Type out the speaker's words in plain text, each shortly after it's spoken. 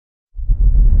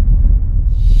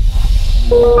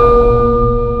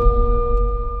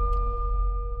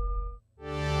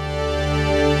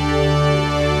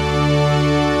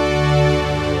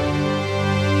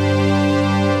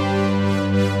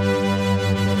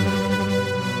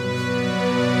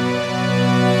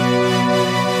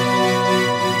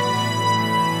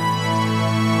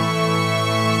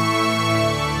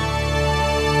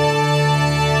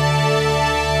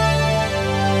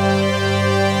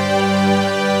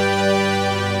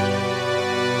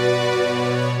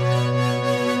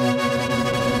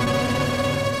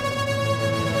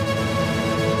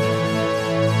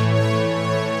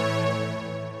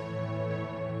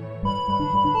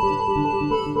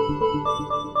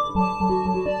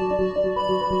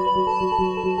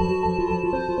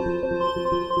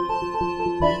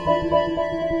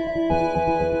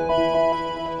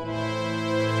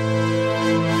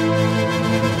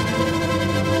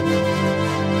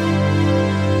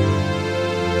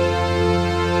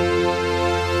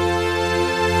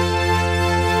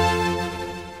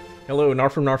Hello,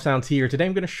 Narf from Narf Sounds here. Today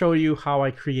I'm going to show you how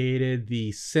I created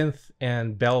the synth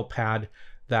and bell pad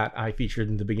that I featured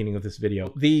in the beginning of this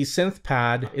video. The synth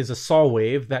pad is a saw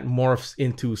wave that morphs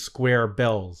into square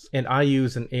bells, and I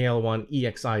use an AL-1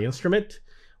 EXI instrument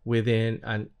within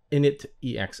an init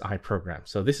EXI program.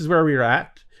 So this is where we're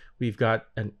at. We've got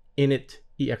an init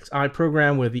EXI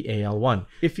program with the AL-1.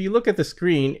 If you look at the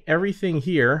screen, everything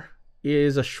here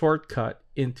is a shortcut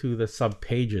into the sub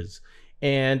pages.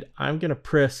 And I'm going to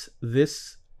press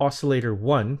this oscillator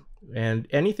 1, and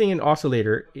anything in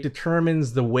oscillator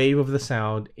determines the wave of the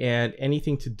sound, and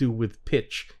anything to do with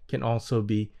pitch can also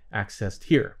be accessed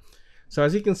here. So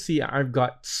as you can see, I've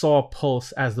got saw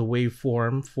pulse as the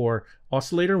waveform for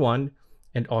oscillator 1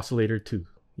 and oscillator 2.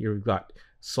 Here we've got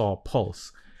saw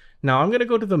pulse. Now I'm going to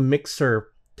go to the mixer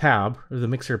tab, or the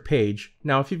mixer page.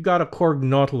 Now if you've got a Korg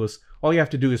Nautilus, all you have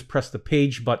to do is press the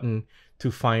page button to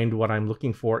find what I'm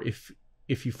looking for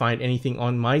if you find anything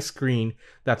on my screen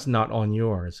that's not on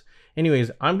yours.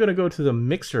 Anyways, I'm going to go to the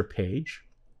mixer page,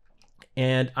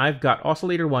 and I've got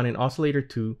oscillator 1 and oscillator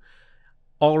 2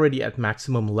 already at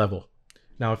maximum level.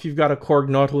 Now if you've got a Korg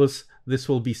Nautilus, this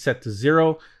will be set to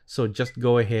 0, so just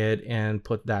go ahead and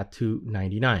put that to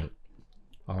 99.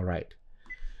 All right.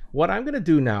 What I'm going to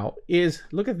do now is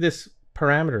look at this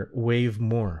parameter, Wave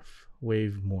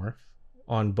Morph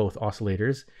on both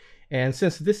oscillators. And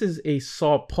since this is a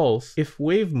saw pulse, if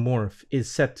Wave Morph is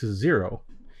set to 0,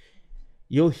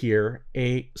 you'll hear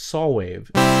a saw wave,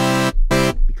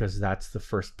 because that's the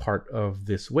first part of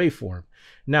this waveform.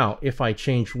 Now, if I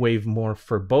change Wave Morph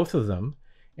for both of them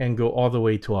and go all the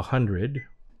way to 100,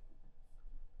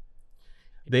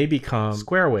 they become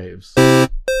square waves.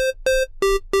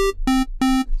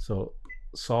 So,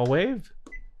 saw wave,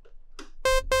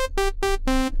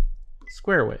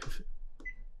 square wave.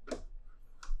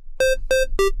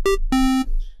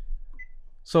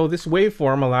 So this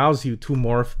waveform allows you to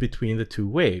morph between the two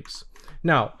waves.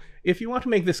 Now, if you want to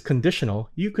make this conditional,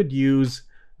 you could use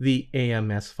the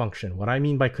AMS function. What I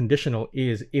mean by conditional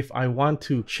is if I want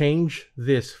to change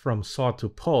this from saw to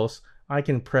pulse, I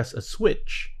can press a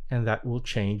switch, and that will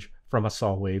change from a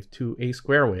saw wave to a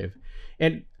square wave.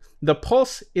 And the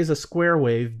pulse is a square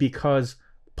wave because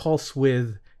pulse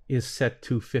width is set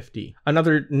to 50.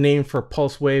 Another name for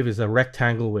pulse wave is a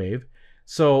rectangle wave.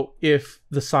 So if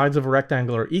the sides of a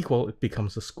rectangle are equal, it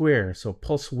becomes a square. So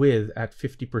pulse width at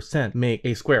 50% make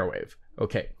a square wave.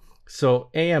 Okay, so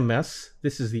AMS,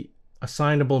 this is the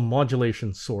assignable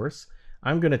modulation source.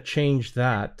 I'm going to change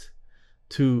that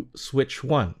to switch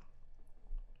 1.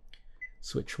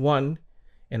 Switch 1,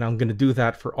 and I'm going to do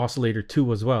that for oscillator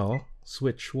 2 as well.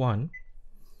 Switch 1,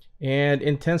 and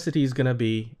intensity is going to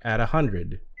be at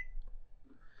 100.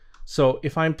 So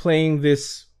if I'm playing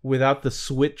this without the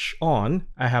switch on,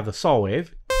 I have the saw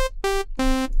wave.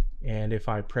 And if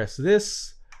I press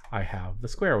this, I have the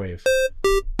square wave.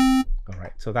 All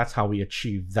right, so that's how we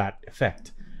achieve that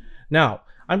effect. Now,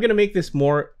 I'm going to make this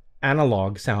more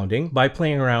analog sounding by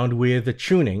playing around with the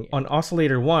tuning. On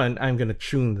oscillator 1, I'm going to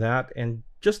tune that, and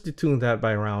just detune that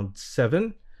by around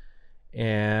 7,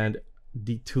 and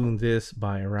detune this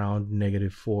by around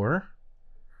 -4.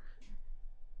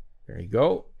 There you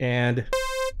go. And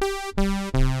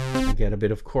get a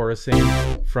bit of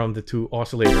chorusing from the two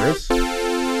oscillators.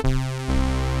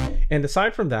 And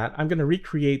aside from that, I'm going to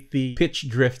recreate the pitch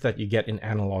drift that you get in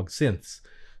analog synths.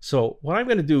 So what I'm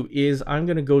going to do is I'm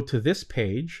going to go to this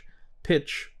page,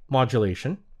 pitch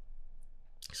modulation.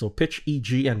 So pitch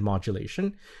EG and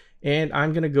modulation. And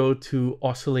I'm going to go to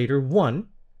oscillator 1.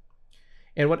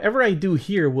 And whatever I do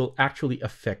here will actually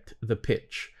affect the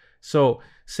pitch. So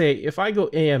say if I go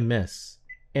AMS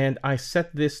and I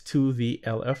set this to the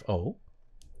LFO,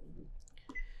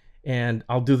 And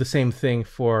I'll do the same thing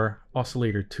for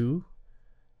oscillator 2,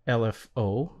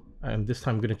 LFO. And this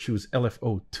time I'm going to choose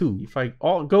LFO2. If I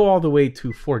go all the way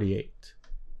to 48,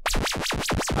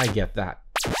 I get that.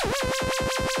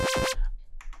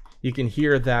 You can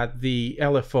hear that the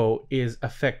LFO is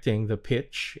affecting the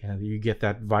pitch, and you get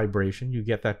that vibration, you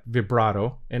get that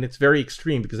vibrato, and it's very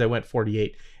extreme because I went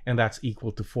 48, and that's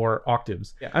equal to 4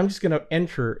 octaves. I'm just going to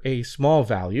enter a small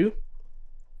value,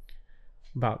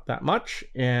 about that much,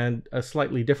 and a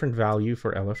slightly different value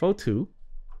for LFO2,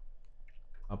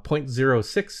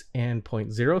 0.06 and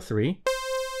 0.03.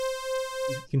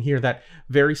 You can hear that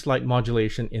very slight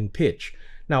modulation in pitch.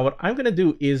 Now what I'm going to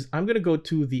do is I'm going to go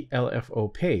to the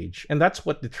LFO page, and that's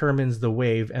what determines the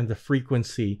wave and the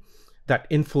frequency that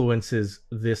influences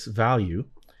this value.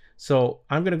 So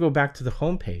I'm going to go back to the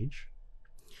home page,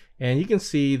 and you can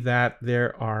see that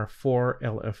there are 4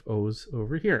 LFOs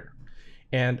over here.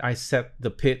 And I set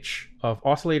the pitch of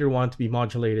oscillator 1 to be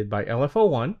modulated by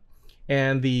LFO1,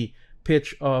 and the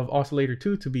pitch of oscillator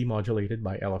 2 to be modulated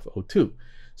by LFO2.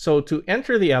 So to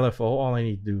enter the LFO, all I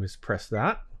need to do is press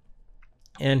that.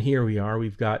 And here we are,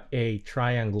 we've got a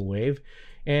triangle wave.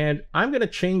 And I'm going to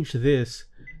change this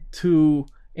to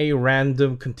a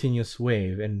random continuous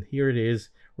wave. And here it is,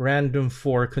 random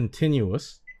 4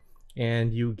 continuous.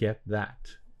 And you get that.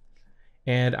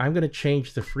 And I'm going to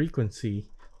change the frequency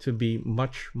to be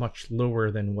much, much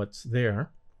lower than what's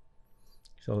there.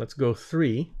 So let's go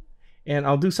 3. And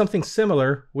I'll do something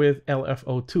similar with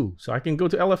LFO2. So I can go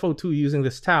to LFO2 using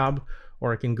this tab,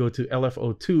 or I can go to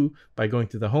LFO2 by going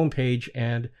to the home page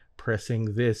and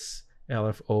pressing this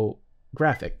LFO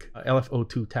graphic,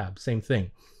 LFO2 tab, same thing.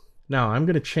 Now I'm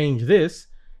going to change this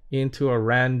into a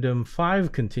random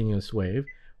 5 continuous wave,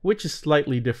 which is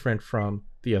slightly different from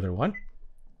the other one.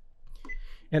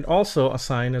 And also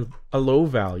assign a low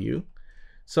value.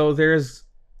 So there's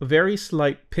a very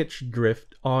slight pitch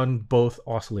drift on both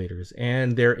oscillators,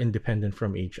 and they're independent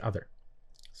from each other.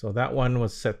 So that one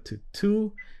was set to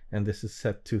 2, and this is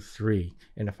set to 3.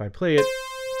 And if I play it,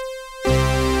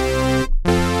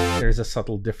 there's a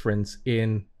subtle difference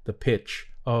in the pitch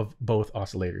of both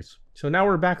oscillators. So now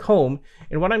we're back home,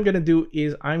 and what I'm going to do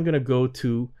is I'm going to go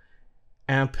to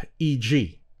AMP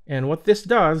EG. And what this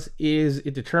does is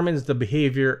it determines the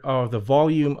behavior of the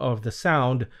volume of the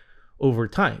sound over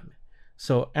time.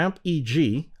 So AMP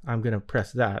EG, I'm going to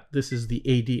press that. This is the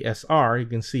ADSR. You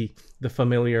can see the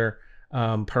familiar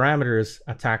parameters: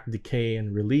 attack, decay,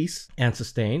 and release, and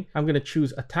sustain. I'm going to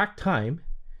choose attack time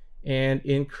and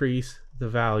increase the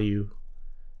value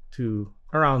to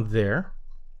around there.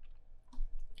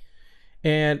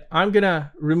 And I'm going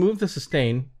to remove the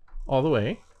sustain all the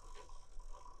way.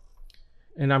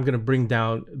 And I'm going to bring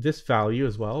down this value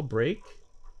as well, break.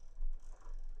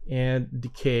 And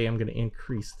decay, I'm going to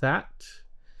increase that.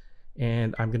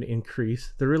 And I'm going to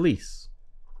increase the release.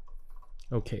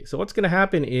 Okay, so what's going to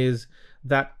happen is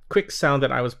that quick sound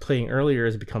that I was playing earlier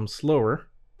has become slower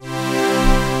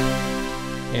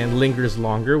and lingers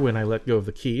longer when I let go of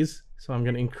the keys. So I'm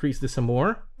going to increase this some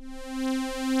more.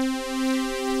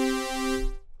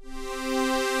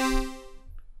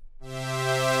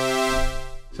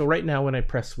 So right now when I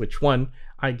press switch 1,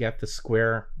 I get the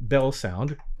square bell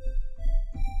sound,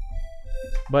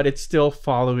 but it's still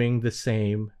following the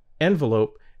same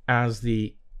envelope as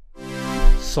the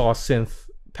Saw Synth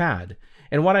Pad.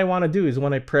 And what I want to do is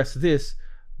when I press this,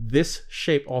 this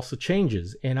shape also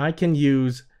changes, and I can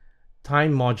use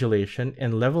time modulation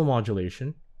and level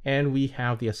modulation, and we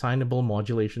have the assignable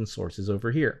modulation sources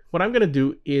over here. What I'm going to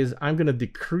do is I'm going to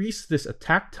decrease this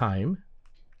attack time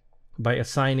by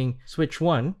assigning switch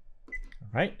 1. All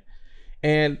right,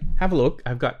 and have a look.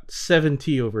 I've got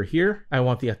 70 over here. I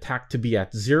want the attack to be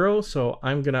at 0, so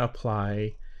I'm going to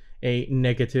apply a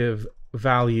negative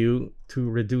value to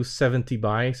reduce 70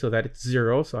 by so that it's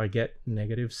 0, so I get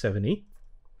negative 70.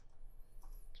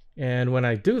 And when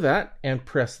I do that and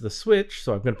press the switch,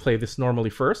 so I'm going to play this normally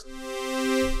first,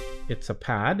 it's a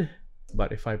pad,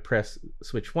 but if I press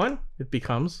switch 1, it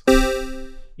becomes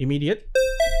immediate,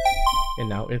 and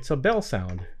now it's a bell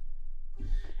sound.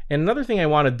 And another thing I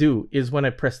want to do is when I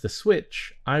press the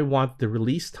switch, I want the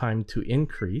release time to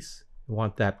increase. I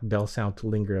want that bell sound to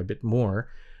linger a bit more.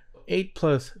 8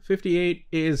 plus 58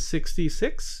 is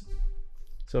 66.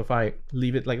 So if I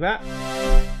leave it like that,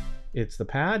 it's the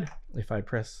pad. If I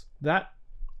press that,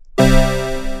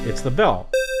 it's the bell.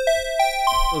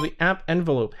 So the amp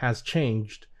envelope has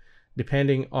changed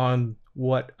depending on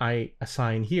what I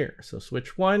assign here. So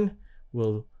switch 1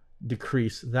 will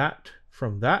decrease that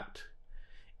from that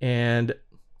and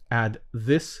add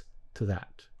this to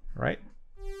that, right?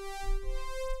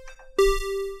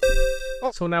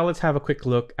 So now let's have a quick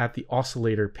look at the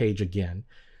oscillator page again.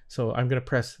 So I'm going to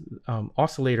press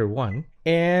oscillator 1,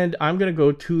 and I'm going to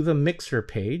go to the mixer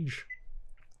page.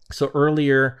 So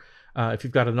earlier, if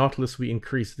you've got a Nautilus, we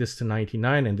increased this to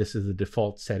 99, and this is the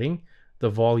default setting. The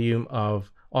volume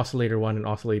of oscillator 1 and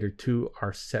oscillator 2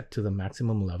 are set to the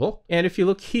maximum level. And if you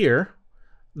look here,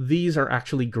 these are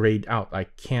actually grayed out. I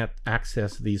can't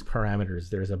access these parameters.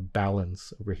 There's a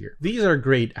balance over here. These are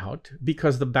grayed out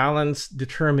because the balance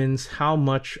determines how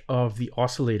much of the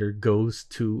oscillator goes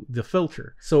to the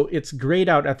filter. So it's grayed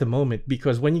out at the moment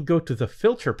because when you go to the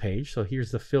filter page, so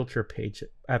here's the filter page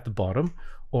at the bottom,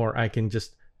 or I can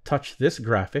just touch this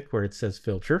graphic where it says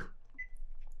filter.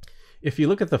 If you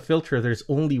look at the filter, there's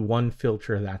only one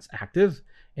filter that's active,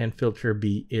 and filter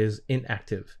B is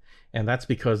inactive. And that's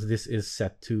because this is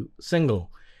set to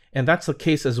single. And that's the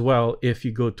case as well if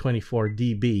you go 24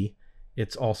 dB,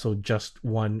 it's also just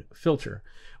one filter.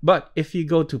 But if you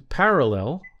go to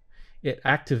parallel, it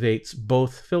activates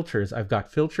both filters. I've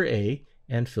got filter A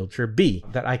and filter B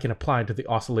that I can apply to the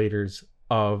oscillators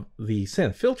of the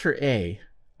synth. Filter A,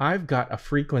 I've got a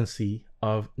frequency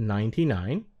of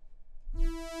 99,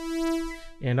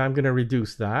 and I'm going to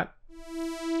reduce that.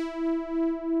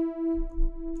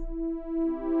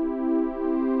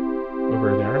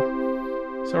 Over there,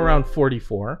 so around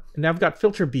 44. And I've got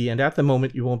filter B, and at the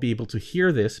moment you won't be able to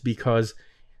hear this because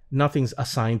nothing's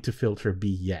assigned to filter B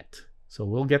yet. So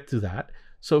we'll get to that.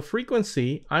 So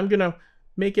frequency, I'm gonna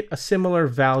make it a similar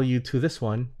value to this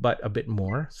one, but a bit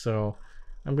more. So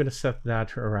I'm gonna set that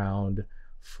to around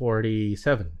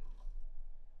 47,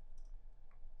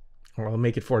 or I'll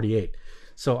make it 48.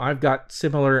 So I've got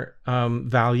similar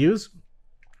values.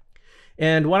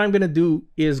 And what I'm going to do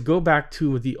is go back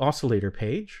to the oscillator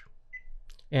page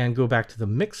and go back to the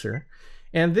mixer.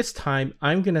 And this time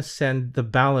I'm going to send the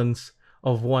balance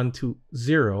of 1 to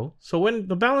 0. So when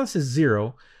the balance is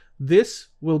 0, this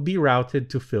will be routed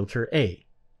to filter A.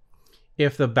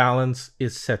 If the balance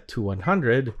is set to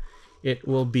 100, it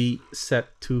will be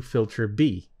set to filter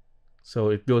B. So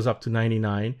it goes up to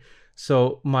 99.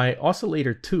 So my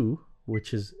oscillator 2,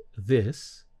 which is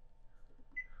this,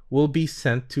 will be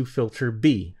sent to filter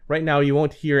B. Right now you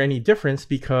won't hear any difference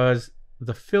because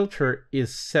the filter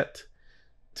is set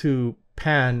to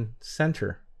pan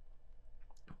center.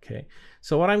 Okay,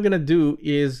 so what I'm gonna do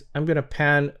is I'm gonna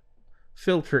pan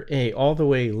filter A all the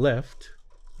way left,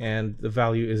 and the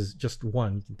value is just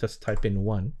 1. You can just type in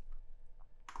 1.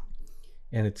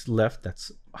 And it's left,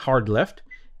 that's hard left.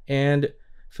 And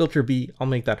filter B, I'll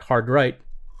make that hard right.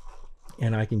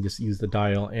 And I can just use the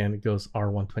dial and it goes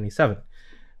R127.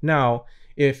 Now,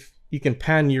 if you can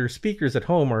pan your speakers at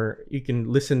home, or you can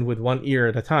listen with one ear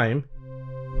at a time,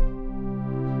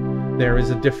 there is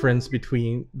a difference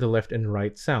between the left and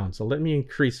right sound. So let me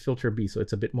increase filter B so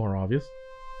it's a bit more obvious.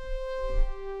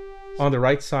 On the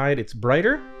right side, it's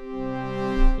brighter,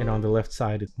 and on the left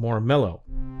side, it's more mellow.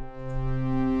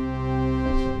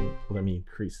 So let me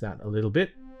increase that a little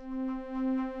bit.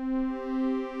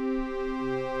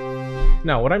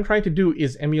 Now, what I'm trying to do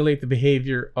is emulate the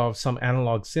behavior of some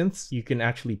analog synths. You can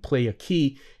actually play a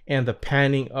key and the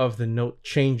panning of the note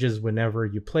changes whenever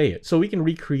you play it. So we can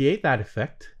recreate that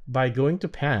effect by going to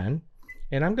pan,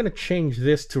 and I'm going to change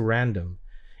this to random.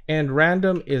 And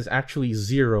random is actually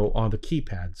 0 on the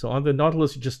keypad. So on the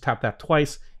Nautilus, you just tap that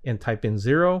twice and type in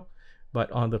 0.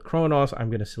 But on the Kronos, I'm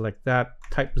going to select that,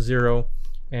 type 0,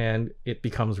 and it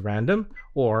becomes random.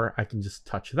 Or I can just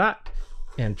touch that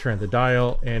and turn the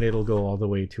dial, and it'll go all the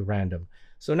way to random.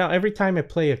 So now every time I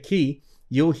play a key,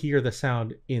 you'll hear the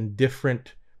sound in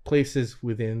different places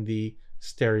within the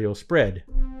stereo spread.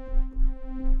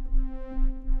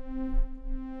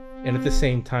 And at the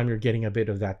same time, you're getting a bit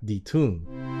of that detune.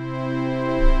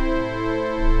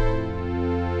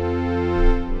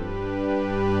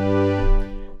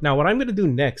 Now what I'm going to do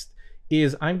next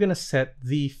is I'm going to set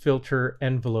the filter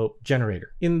envelope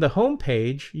generator. In the home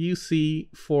page, you see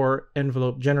 4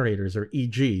 envelope generators, or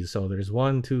EGs. So there's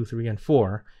 1, 2, 3, and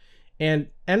 4. And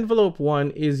envelope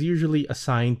 1 is usually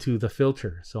assigned to the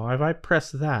filter. So if I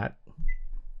press that,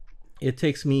 it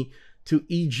takes me to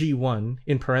EG1.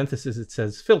 In parentheses, it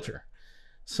says filter.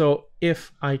 So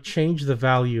if I change the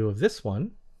value of this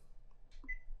one,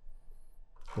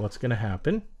 what's going to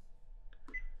happen?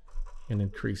 And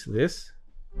increase this.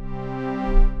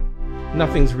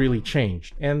 Nothing's really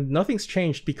changed. And nothing's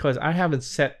changed because I haven't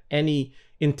set any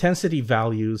intensity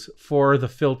values for the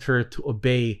filter to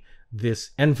obey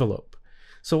this envelope.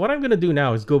 So what I'm going to do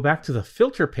now is go back to the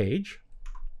filter page.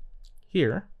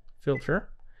 Here, filter.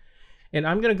 And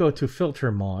I'm going to go to filter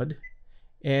mod.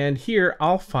 And here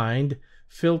I'll find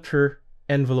filter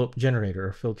envelope generator,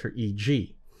 or filter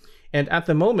EG. And at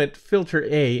the moment, filter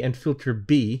A and filter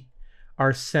B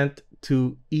are sent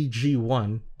to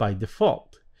EG1 by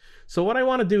default. So what I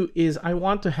want to do is I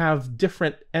want to have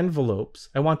different envelopes.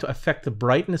 I want to affect the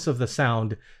brightness of the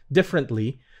sound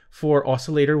differently for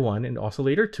oscillator 1 and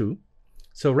oscillator 2.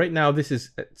 So right now this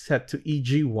is set to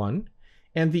EG1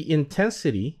 and the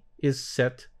intensity is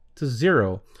set to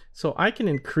 0. So I can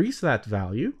increase that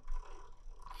value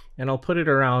and I'll put it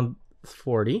around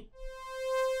 40.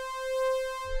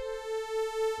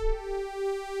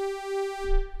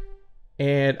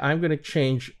 And I'm going to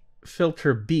change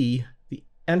filter B, the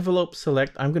envelope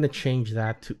select, I'm going to change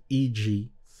that to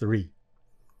EG3.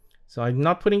 So I'm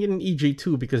not putting it in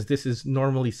EG2 because this is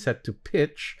normally set to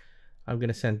pitch. I'm going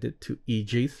to send it to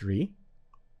EG3.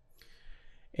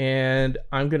 And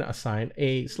I'm going to assign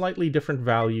a slightly different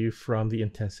value from the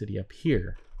intensity up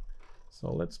here.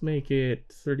 So let's make it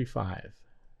 35.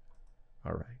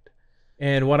 All right.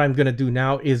 And what I'm going to do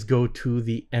now is go to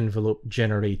the envelope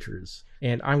generators.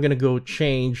 And I'm going to go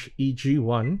change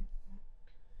EG1.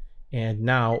 And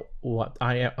now what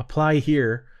I apply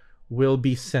here will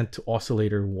be sent to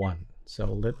oscillator 1. So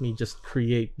let me just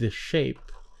create this shape.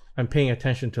 I'm paying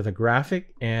attention to the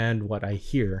graphic and what I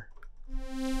hear.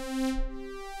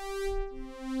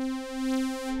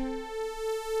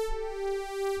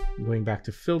 Going back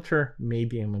to filter,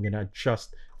 maybe I'm going to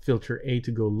adjust filter A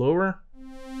to go lower.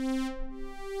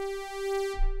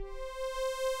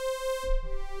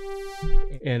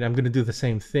 And I'm going to do the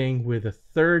same thing with a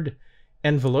third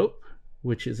envelope,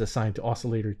 which is assigned to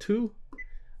oscillator 2.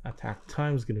 Attack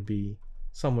time is going to be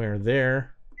somewhere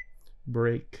there.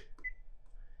 Break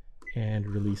and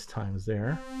release times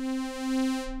there.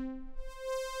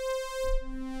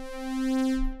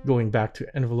 Going back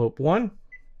to envelope 1,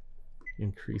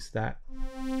 increase that.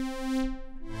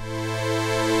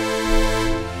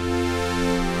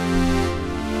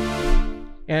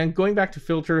 And going back to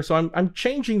filter, so I'm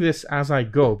changing this as I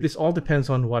go. This all depends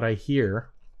on what I hear.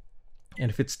 And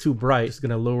if it's too bright, it's going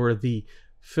to lower the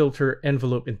filter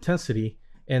envelope intensity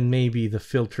and maybe the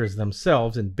filters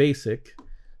themselves in basic.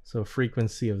 So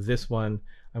frequency of this one,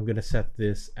 I'm going to set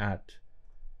this at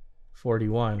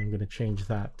 41. I'm going to change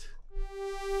that.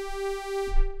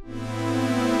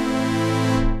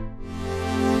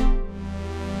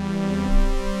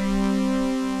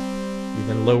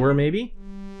 Even lower maybe.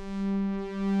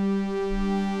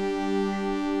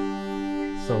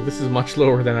 So this is much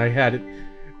lower than I had it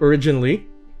originally.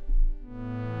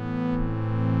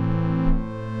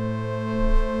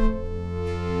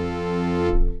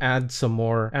 Add some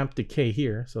more amp decay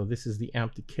here. So this is the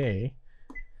amp decay.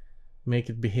 Make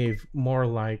it behave more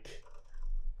like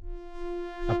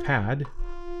a pad.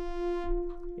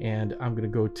 And I'm going to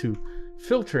go to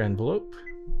filter envelope.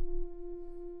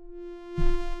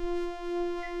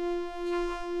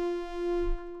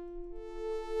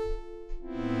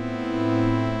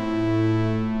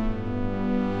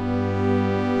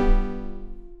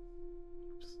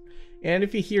 And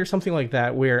if you hear something like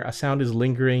that where a sound is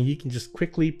lingering, you can just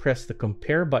quickly press the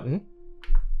compare button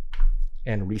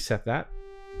and reset that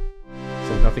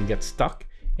so nothing gets stuck.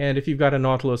 And if you've got a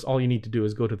Nautilus, all you need to do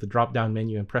is go to the drop-down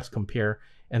menu and press compare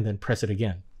and then press it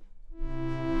again.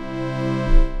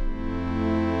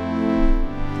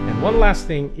 And one last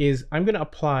thing is I'm going to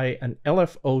apply an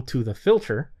LFO to the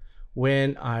filter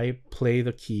when I play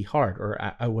the key hard or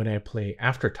when I play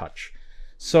aftertouch.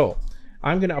 So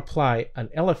I'm going to apply an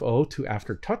LFO to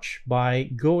aftertouch by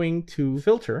going to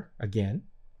filter again.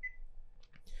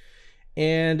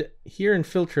 And here in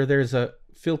filter, there's a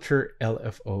filter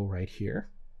LFO right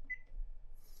here.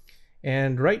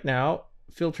 And right now,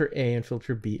 filter A and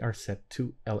filter B are set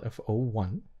to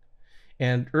LFO1.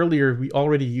 And earlier, we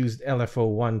already used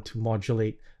LFO1 to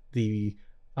modulate the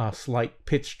slight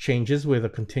pitch changes with a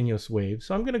continuous wave.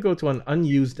 So I'm going to go to an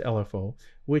unused LFO,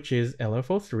 which is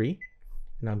LFO3.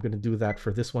 And I'm going to do that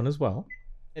for this one as well.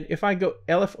 And if I go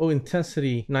LFO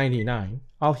intensity 99,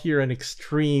 I'll hear an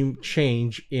extreme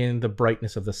change in the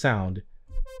brightness of the sound.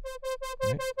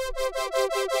 Right?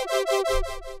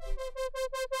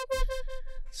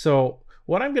 So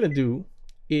what I'm going to do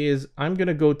is I'm going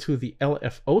to go to the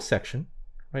LFO section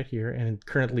right here, and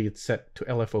currently it's set to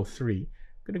LFO3. I'm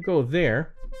going to go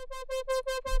there.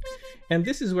 And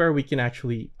this is where we can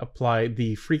actually apply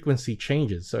the frequency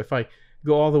changes. So if I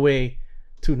go all the way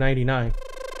to 99,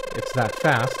 it's that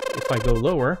fast. If I go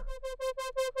lower,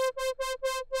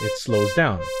 it slows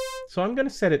down. So I'm going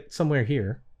to set it somewhere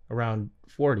here around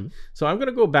 40. So I'm going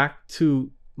to go back to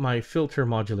my filter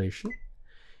modulation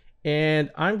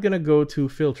and I'm going to go to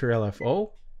filter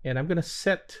LFO and I'm going to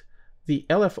set the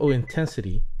LFO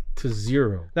intensity to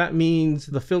 0. That means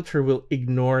the filter will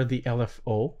ignore the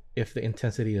LFO if the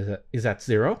intensity is at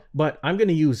 0. But I'm going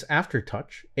to use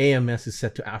aftertouch. AMS is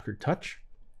set to aftertouch.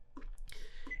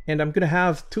 And I'm going to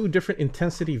have two different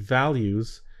intensity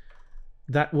values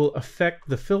that will affect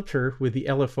the filter with the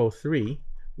LFO3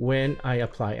 when I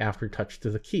apply aftertouch to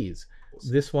the keys.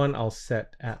 This one I'll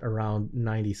set at around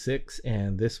 96,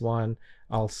 and this one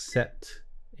I'll set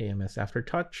AMS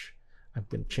aftertouch. I'm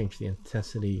going to change the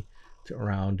intensity to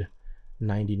around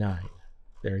 99.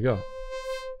 There you go.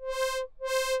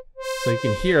 So you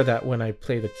can hear that when I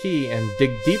play the key and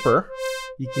dig deeper,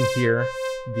 you can hear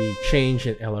the change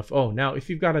in LFO. Now, if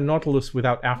you've got a Nautilus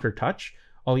without aftertouch,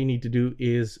 all you need to do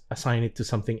is assign it to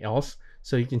something else.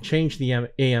 So you can change the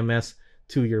AMS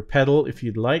to your pedal if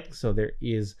you'd like. So there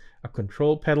is a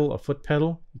control pedal, a foot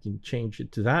pedal. You can change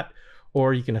it to that,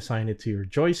 or you can assign it to your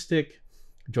joystick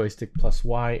plus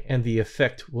Y, and the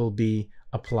effect will be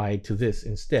applied to this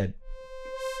instead.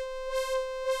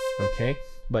 Okay,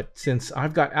 but since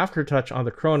I've got aftertouch on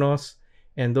the Kronos,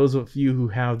 and those of you who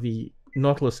have the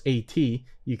Nautilus AT,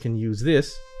 you can use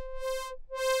this.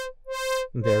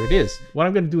 And there it is. What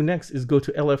I'm going to do next is go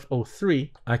to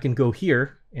LFO3. I can go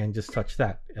here and just touch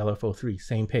that, LFO3,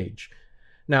 same page.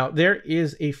 Now, there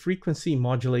is a frequency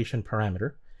modulation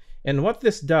parameter. And what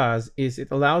this does is it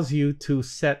allows you to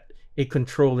set a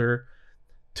controller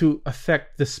to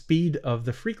affect the speed of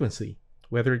the frequency,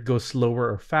 whether it goes slower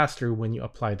or faster when you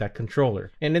apply that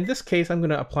controller. And in this case, I'm going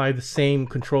to apply the same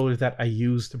controller that I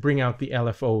used to bring out the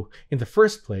LFO in the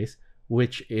first place,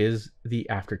 which is the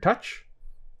aftertouch.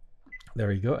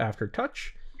 There you go,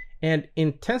 aftertouch. And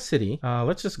intensity,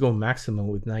 let's just go maximum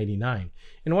with 99.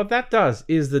 And what that does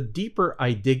is the deeper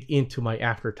I dig into my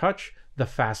aftertouch, the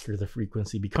faster the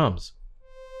frequency becomes.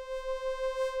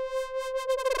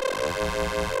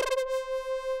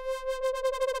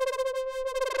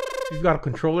 If you've got a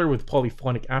controller with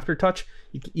polyphonic aftertouch,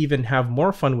 you can even have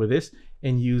more fun with this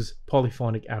and use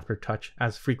polyphonic aftertouch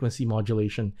as frequency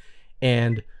modulation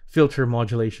and filter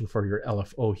modulation for your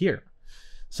LFO here.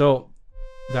 So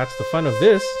that's the fun of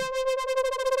this.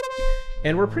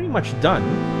 And we're pretty much done.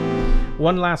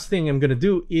 One last thing I'm going to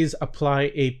do is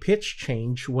apply a pitch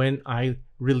change when I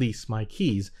release my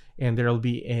keys, and there'll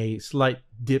be a slight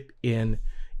dip in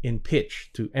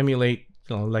pitch to emulate,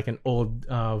 you know, like an old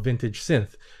vintage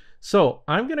synth. So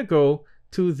I'm going to go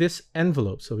to this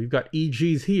envelope. So we've got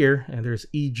EGs here, and there's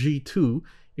EG2.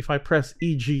 If I press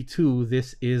EG2,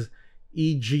 this is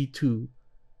EG2,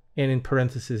 and in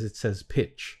parentheses it says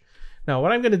pitch. Now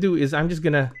what I'm going to do is I'm just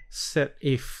going to set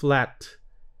a flat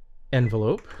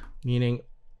envelope, meaning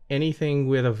anything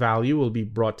with a value will be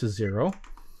brought to 0,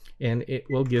 and it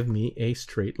will give me a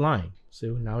straight line.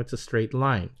 So now it's a straight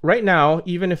line. Right now,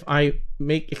 even if I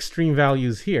make extreme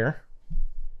values here,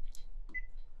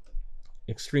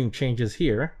 extreme changes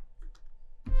here,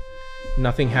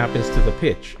 nothing happens to the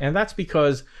pitch. And that's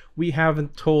because we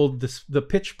haven't told the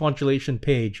pitch modulation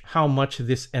page how much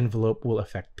this envelope will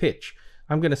affect pitch.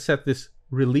 I'm going to set this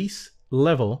release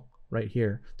level right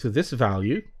here to this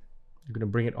value. I'm going to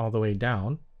bring it all the way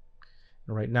down.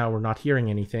 And right now we're not hearing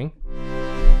anything.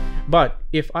 But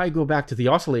if I go back to the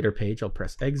oscillator page, I'll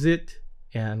press exit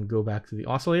and go back to the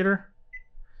oscillator.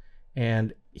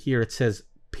 And here it says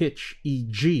pitch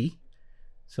EG.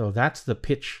 So that's the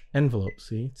pitch envelope.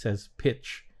 See, it says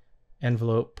pitch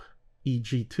envelope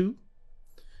EG2.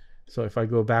 So if I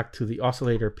go back to the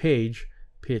oscillator page,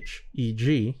 pitch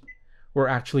EG, we're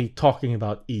actually talking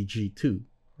about EG2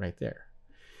 right there.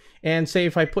 And say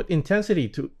if I put intensity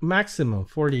to maximum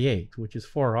 48, which is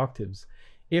 4 octaves,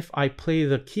 if I play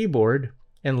the keyboard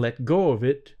and let go of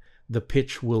it, the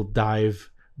pitch will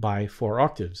dive by 4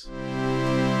 octaves.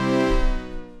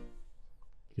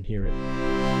 You can hear it.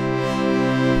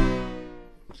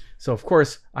 So of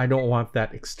course, I don't want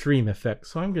that extreme effect.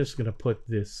 So I'm just going to put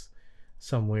this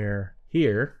somewhere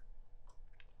here.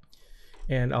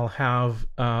 And I'll have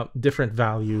different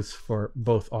values for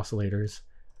both oscillators.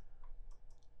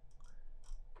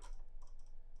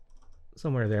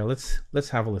 Somewhere there. Let's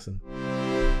have a listen.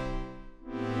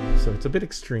 So it's a bit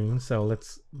extreme, so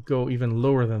let's go even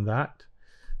lower than that.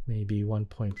 Maybe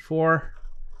 1.4,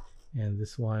 and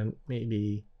this one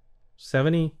maybe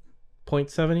 70,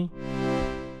 0.70.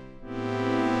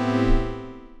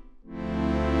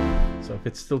 So if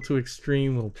it's still too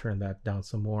extreme, we'll turn that down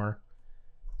some more.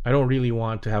 I don't really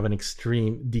want to have an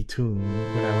extreme detune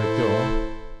when I let go.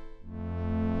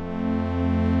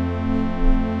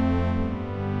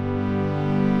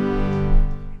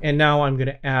 And now I'm going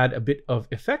to add a bit of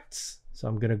effects. So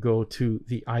I'm going to go to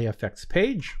the IFX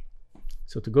page.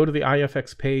 So to go to the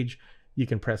IFX page, you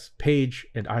can press Page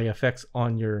and IFX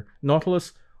on your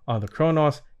Nautilus. On the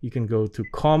Kronos, you can go to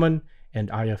Common and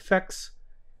IFX.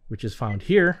 which is found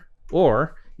here,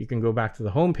 or you can go back to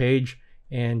the home page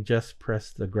and just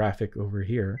press the graphic over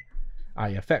here,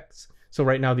 IFX. So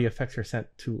right now the effects are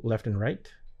set to left and right.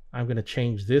 I'm going to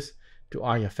change this to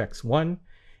IFX1,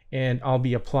 and I'll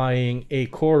be applying a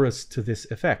chorus to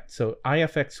this effect. So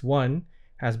IFX1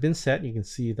 has been set. You can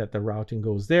see that the routing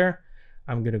goes there.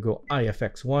 I'm going to go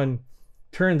IFX1,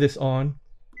 turn this on,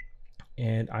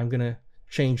 and I'm going to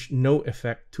change no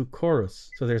effect to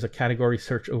chorus. So there's a category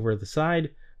search over the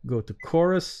side. Go to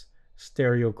chorus,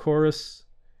 stereo chorus,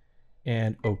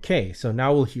 and OK. So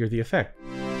now we'll hear the effect.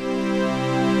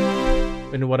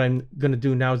 And what I'm going to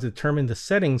do now is determine the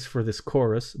settings for this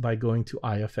chorus by going to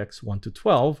IFX 1 to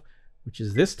 12, which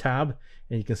is this tab,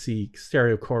 and you can see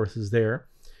stereo chorus is there.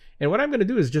 And what I'm going to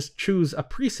do is just choose a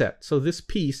preset. So this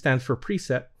P stands for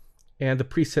preset, and the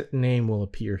preset name will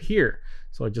appear here.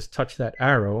 So I just touch that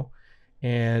arrow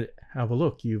and have a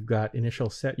look. You've got initial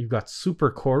set, you've got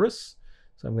super chorus.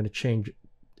 So I'm going to change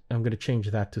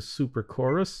that to super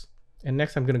chorus. And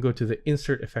next I'm going to go to the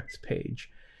insert effects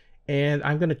page. And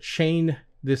I'm going to chain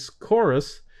this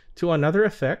chorus to another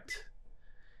effect,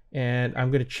 and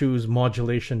I'm going to choose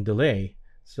modulation delay.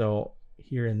 So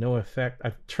here in no effect,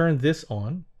 I've turned this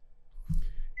on,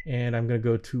 and I'm going to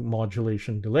go to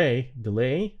modulation delay,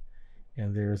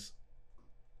 and there's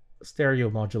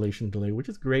stereo modulation delay, which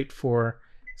is great for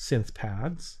synth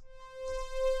pads.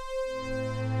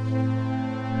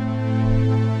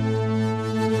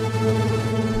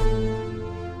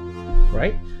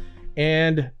 Right?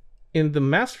 And in the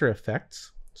master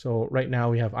effects, so right now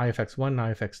we have IFX1 and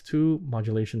IFX2,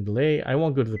 modulation delay. I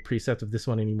won't go to the presets of this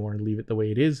one anymore and leave it the way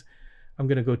it is. I'm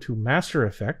going to go to master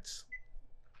effects,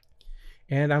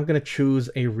 and I'm going to choose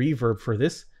a reverb for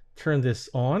this. Turn this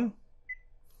on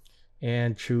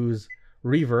and choose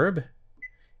reverb,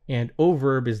 and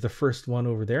overb is the first one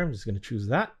over there. I'm just going to choose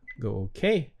that, go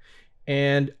OK.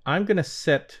 And I'm going to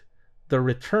set the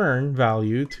return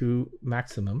value to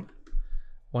maximum,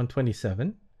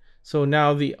 127. So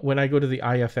now when I go to the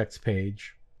IFX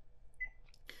page,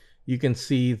 you can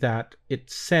see that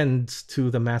it sends to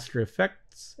the master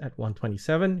effects at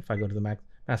 127. If I go to the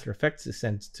master effects, it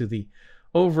sends to the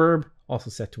overb, also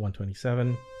set to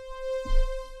 127.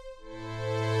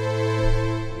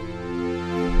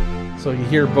 So you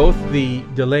hear both the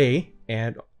delay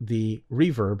and the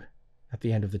reverb at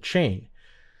the end of the chain.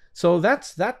 So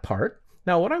that's that part.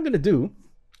 Now what I'm going to do,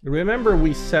 remember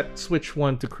we set switch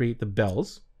 1 to create the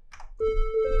bells.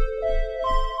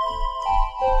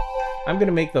 I'm going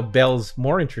to make the bells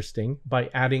more interesting by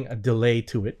adding a delay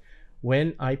to it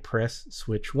when I press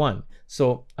switch 1.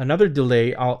 So another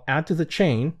delay I'll add to the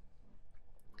chain.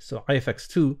 So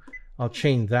IFX2, I'll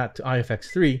chain that to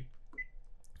IFX3.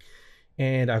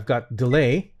 And I've got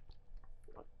delay.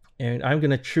 And I'm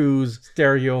going to choose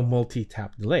stereo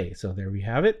multi-tap delay. So there we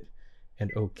have it.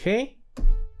 And OK.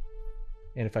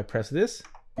 And if I press this,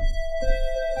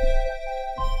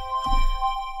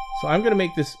 so I'm going to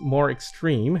make this more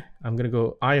extreme. I'm going to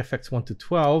go IFX 1 to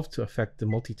 12 to affect the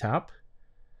multi-tap.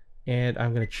 And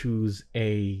I'm going to choose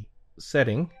a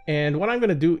setting. And what I'm going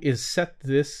to do is set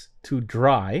this to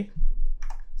dry,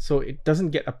 so it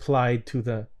doesn't get applied to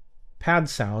the pad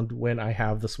sound when I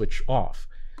have the switch off.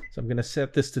 So I'm going to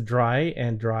set this to dry,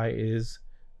 and dry is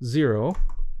 0.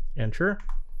 Enter,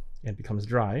 and it becomes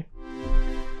dry.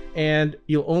 And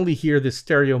you'll only hear this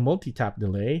stereo multi-tap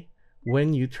delay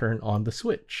when you turn on the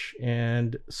switch.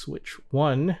 And switch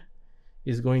 1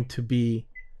 is going to be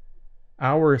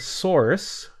our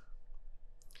source,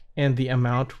 and the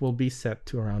amount will be set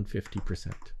to around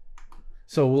 50%.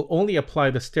 So we'll only apply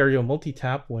the stereo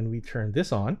multi-tap when we turn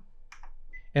this on.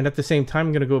 And at the same time,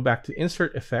 I'm going to go back to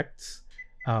insert effects,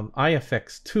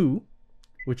 IFX2,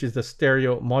 which is the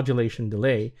stereo modulation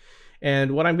delay.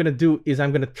 And what I'm going to do is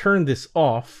I'm going to turn this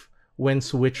off when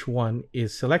switch 1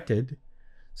 is selected.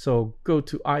 So go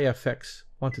to IFX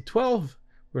 1 to 12.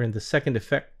 We're in the second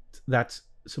effect that's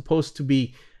supposed to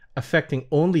be affecting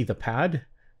only the pad.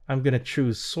 I'm going to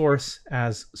choose source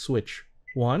as switch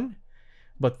 1.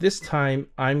 But this time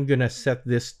I'm going to set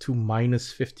this to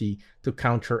 -50 to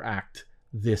counteract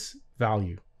this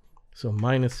value. So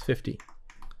 -50.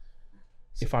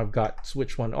 If I've got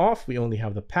switch 1 off, we only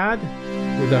have the pad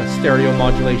with a stereo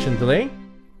modulation delay.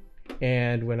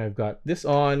 And when I've got this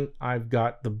on, I've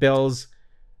got the bells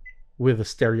with a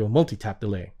stereo multi-tap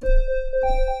delay.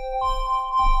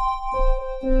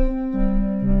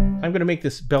 I'm going to make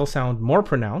this bell sound more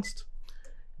pronounced,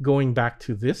 going back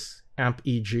to this amp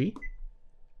EG.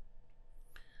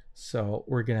 So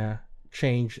we're going to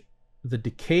change the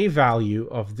decay value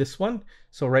of this one.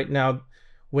 So right now,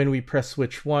 when we press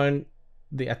switch 1,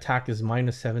 the attack is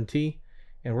 -70,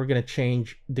 And we're going to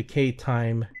change decay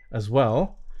time as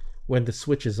well when the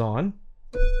switch is on.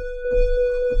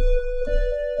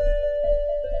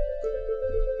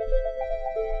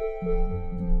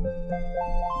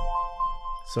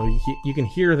 So you can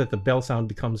hear that the bell sound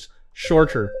becomes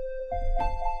shorter.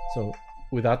 So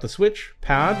without the switch,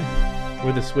 pad.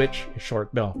 With the switch, a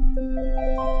short bell.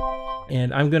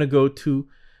 And I'm going to go to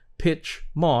pitch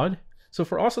mod. So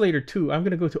for oscillator 2, I'm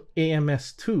going to go to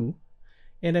AMS 2.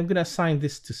 And I'm going to assign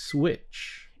this to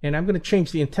switch. And I'm going to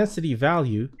change the intensity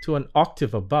value to an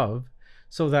octave above,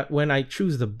 so that when I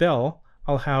choose the bell,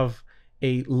 I'll have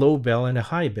a low bell and a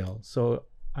high bell. So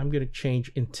I'm going to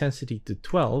change intensity to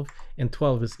 12, and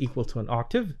 12 is equal to an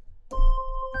octave.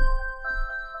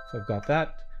 So I've got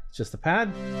that. It's just a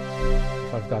pad.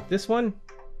 If I've got this one,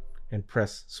 and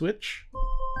press switch.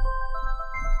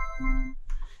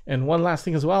 And one last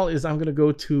thing as well is I'm going to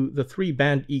go to the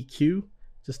 3-band EQ.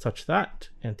 Just touch that,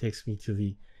 and it takes me to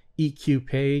the EQ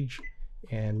page,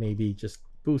 and maybe just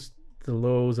boost the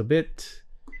lows a bit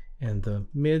and the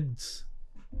mids.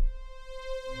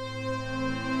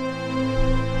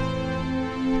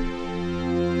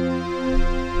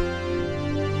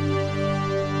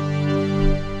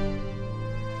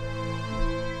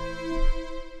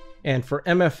 And for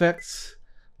MFX,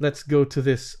 let's go to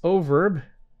this overb,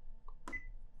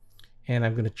 and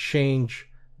I'm going to change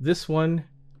this one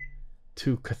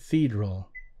to cathedral,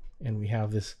 and we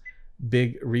have this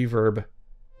big reverb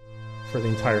for the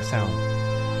entire sound.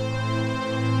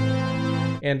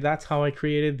 And that's how I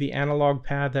created the analog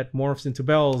pad that morphs into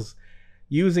bells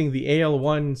using the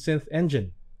AL-1 synth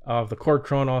engine of the Korg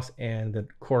Kronos and the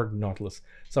Korg Nautilus.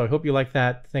 So I hope you like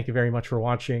that. Thank you very much for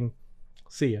watching.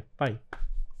 See ya. Bye.